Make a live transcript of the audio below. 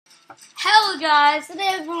Hello guys, today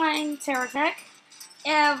I'm playing Terratech. I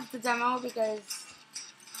have the demo because,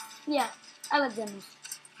 yeah, I like demos.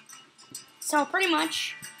 So pretty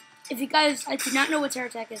much, if you guys do not know what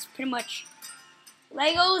Terratech is, pretty much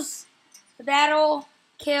Legos, the battle,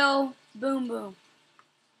 kill, boom boom.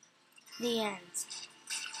 The end.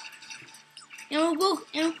 And we'll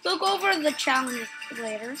go over the challenge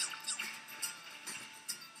later.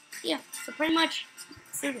 Yeah, so pretty much,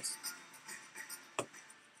 let's do this.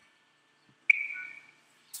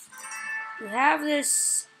 You have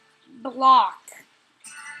this block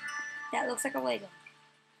that looks like a Lego.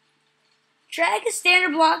 Drag a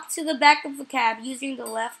standard block to the back of the cab using the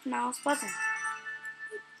left mouse button.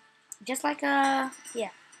 Just like a, yeah.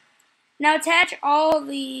 Now attach all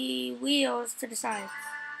the wheels to the sides.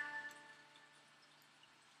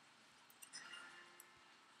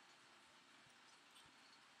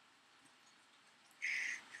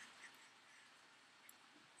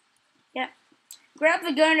 Yeah. Grab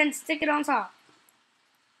the gun and stick it on top.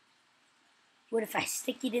 What if I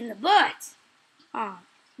stick it in the butt? Oh,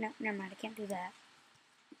 no, never mind, I can't do that.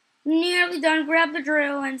 Nearly done. Grab the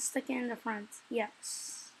drill and stick it in the front.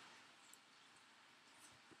 Yes.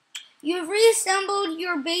 You've reassembled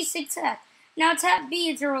your basic tech. Now tap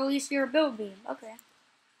B to release your build beam. Okay.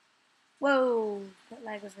 Whoa, that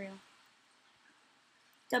lag was real.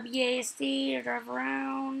 WASD to drive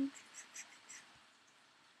around.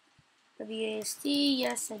 WASD,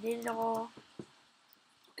 yes, I did it all.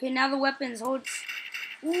 Okay, now the weapons. Hold.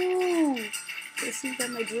 Ooh, this is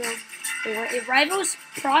my drill. A rival's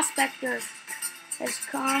prospector has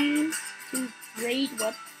come to raid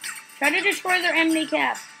what? Try to destroy their enemy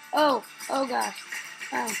cab. Oh gosh.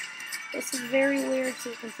 Oh, this is very weird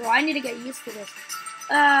to control. I need to get used to this.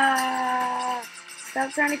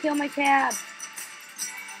 Stop trying to kill my cab.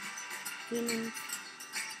 Demon.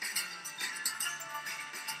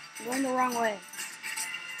 I'm going the wrong way.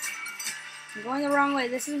 I'm going the wrong way.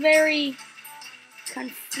 This is very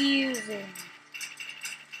confusing.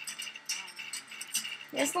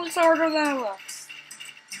 This looks harder than it looks.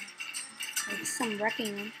 I guess I'm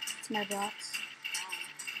wrecking them. It's my blocks.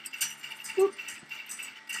 Boop.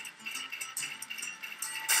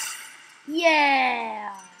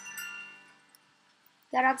 Yeah!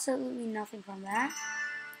 Got absolutely nothing from that.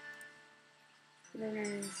 Then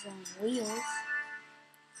there's wheels.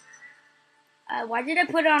 Why did I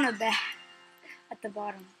put it on a back at the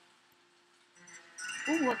bottom?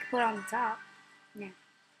 Ooh, I could put it on the top. Yeah.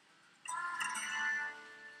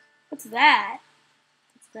 What's that?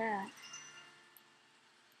 What's that?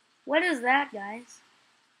 What is that, guys?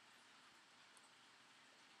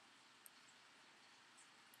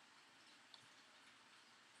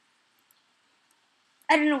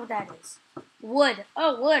 I don't know what that is. Wood.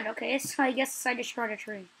 Oh, wood. Okay, so I guess I destroyed a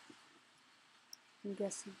tree. I'm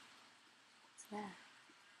guessing. What's that?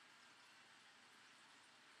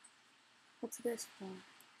 What's this for?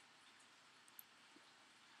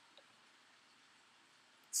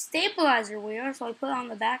 Stabilizer wheel, so I put it on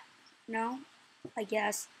the back. No, I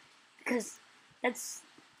guess. Because that's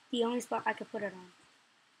the only spot I could put it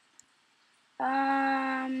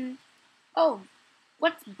on. Oh,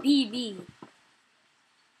 what's BB?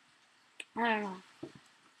 I don't know.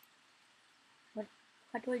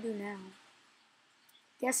 What do I do now?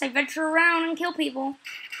 Guess I venture around and kill people.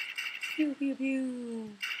 Pew pew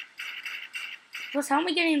pew. Plus, how am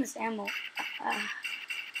I getting this ammo?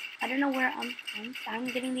 I don't know where I'm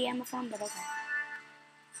getting the ammo from, but okay.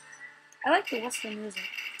 I like the Western music.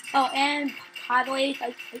 Oh, and by the way,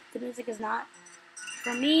 the music is not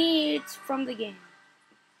from me, it's from the game.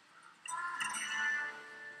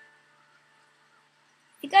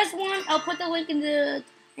 If you guys want, I'll put the link in the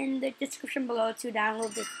description below to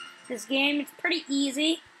download this game. It's pretty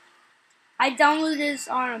easy. I downloaded this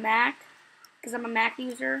on a Mac because I'm a Mac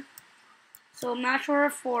user, so I'm not sure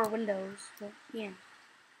for Windows. But yeah,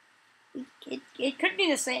 it could be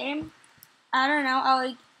the same. I don't know.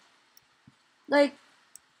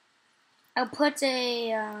 I'll put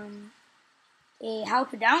a how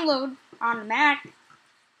to download on the Mac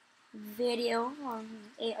video on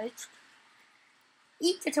a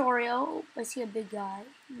tutorial. I see a big guy.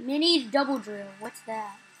 Mini double drill. What's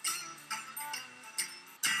that?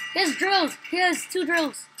 He has drills. He has 2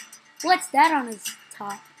 drills. What's that on his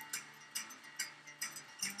top?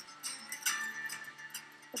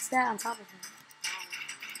 What's that on top of him?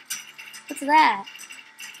 What's that?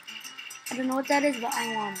 I don't know what that is, but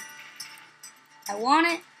I want it. I want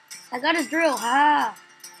it. I got his drill. Ha!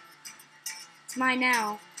 It's mine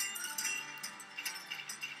now.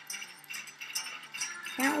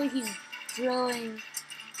 Apparently he's drilling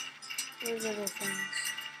those little things.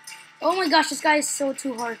 Oh my gosh, this guy is so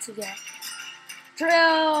too hard to get.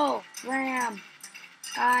 Drill! Ram!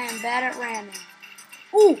 I am bad at ramming.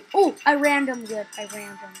 Ooh! Ooh! I rammed him good. I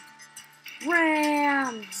rammed him.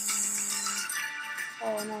 Rams!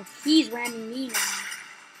 Oh no, he's ramming me now.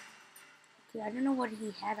 Okay, I don't know what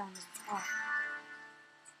he had on his top.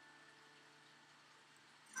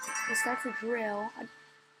 Let's start the drill.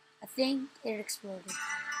 I think it exploded.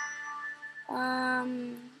 I'll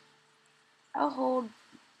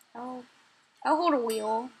hold a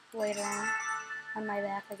wheel later on my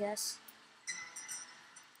back, I guess.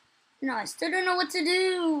 No, I still don't know what to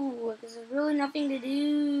do. There's really nothing to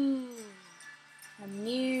do. I'm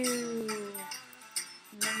new.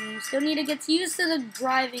 Still need to get used to the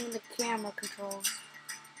driving the camera controls.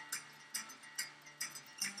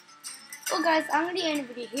 Well, guys, I'm going to end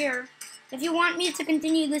the video here. If you want me to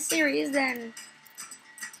continue this series, then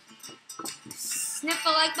snip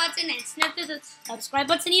the like button and snip the subscribe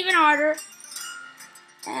button even harder.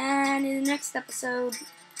 And in the next episode,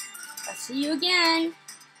 I'll see you again.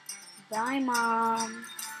 Bye, Mom.